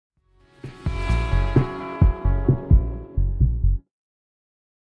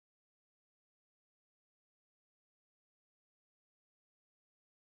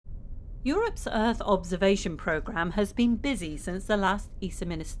Europe's Earth observation programme has been busy since the last ESA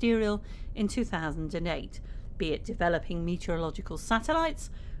Ministerial in 2008, be it developing meteorological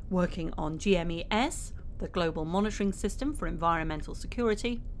satellites, working on GMES, the Global Monitoring System for Environmental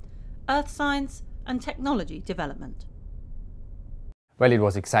Security, Earth science and technology development. Well, it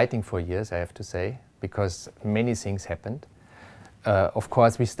was exciting for years, I have to say, because many things happened. Of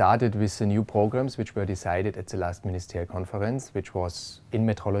course, we started with the new programs which were decided at the last Ministerial Conference, which was in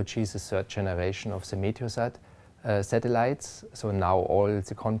meteorology, the third generation of the Meteosat satellites. So now all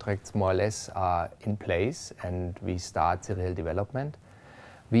the contracts more or less are in place and we start the real development.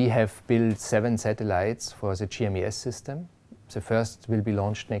 We have built 7 satellites for the GMES system. The first will be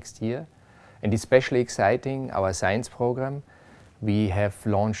launched next year. And especially exciting, our science program. We have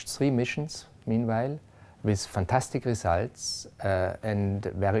launched 3 missions meanwhile, with fantastic results and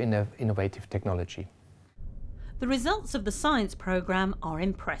very innovative technology. The results of the science programme are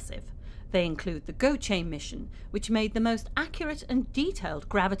impressive. They include the GO-CHAIN mission, which made the most accurate and detailed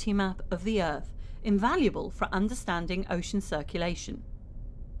gravity map of the Earth, invaluable for understanding ocean circulation.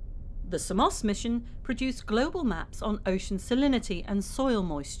 The SOMOS mission produced global maps on ocean salinity and soil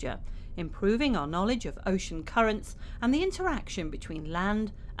moisture, improving our knowledge of ocean currents and the interaction between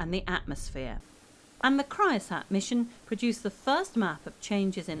land and the atmosphere. And the Cryosat mission produced the first map of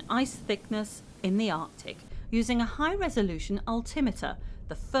changes in ice thickness in the Arctic, using a high-resolution altimeter,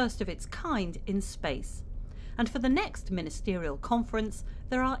 the first of its kind in space. And for the next Ministerial Conference,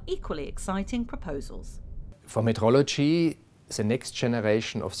 there are equally exciting proposals. For meteorology, the next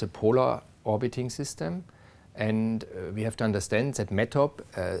generation of the polar orbiting system, and we have to understand that METOP,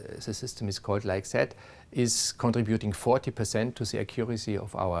 the system is called like that, is contributing 40% to the accuracy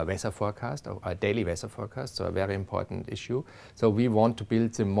of our weather forecast, of our daily weather forecast, so a very important issue. So we want to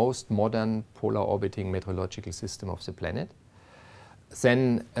build the most modern polar orbiting meteorological system of the planet.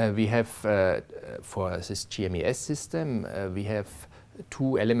 Then we have, for this GMES system, we have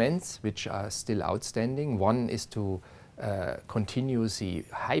 2 elements which are still outstanding. One is to continue the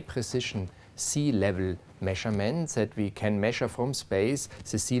high precision sea level measurements, that we can measure from space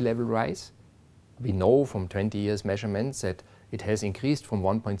the sea level rise. We know from 20 years measurements that it has increased from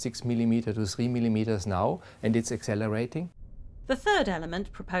 1.6 millimeter to 3 millimeters now, and it's accelerating. The third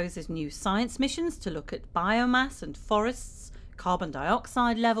element proposes new science missions to look at biomass and forests, carbon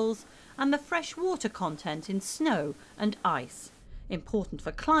dioxide levels, and the fresh water content in snow and ice, important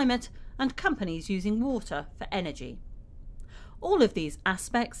for climate and companies using water for energy. All of these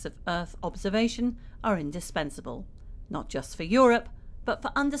aspects of Earth observation are indispensable, not just for Europe, but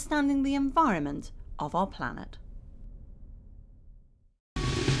for understanding the environment of our planet.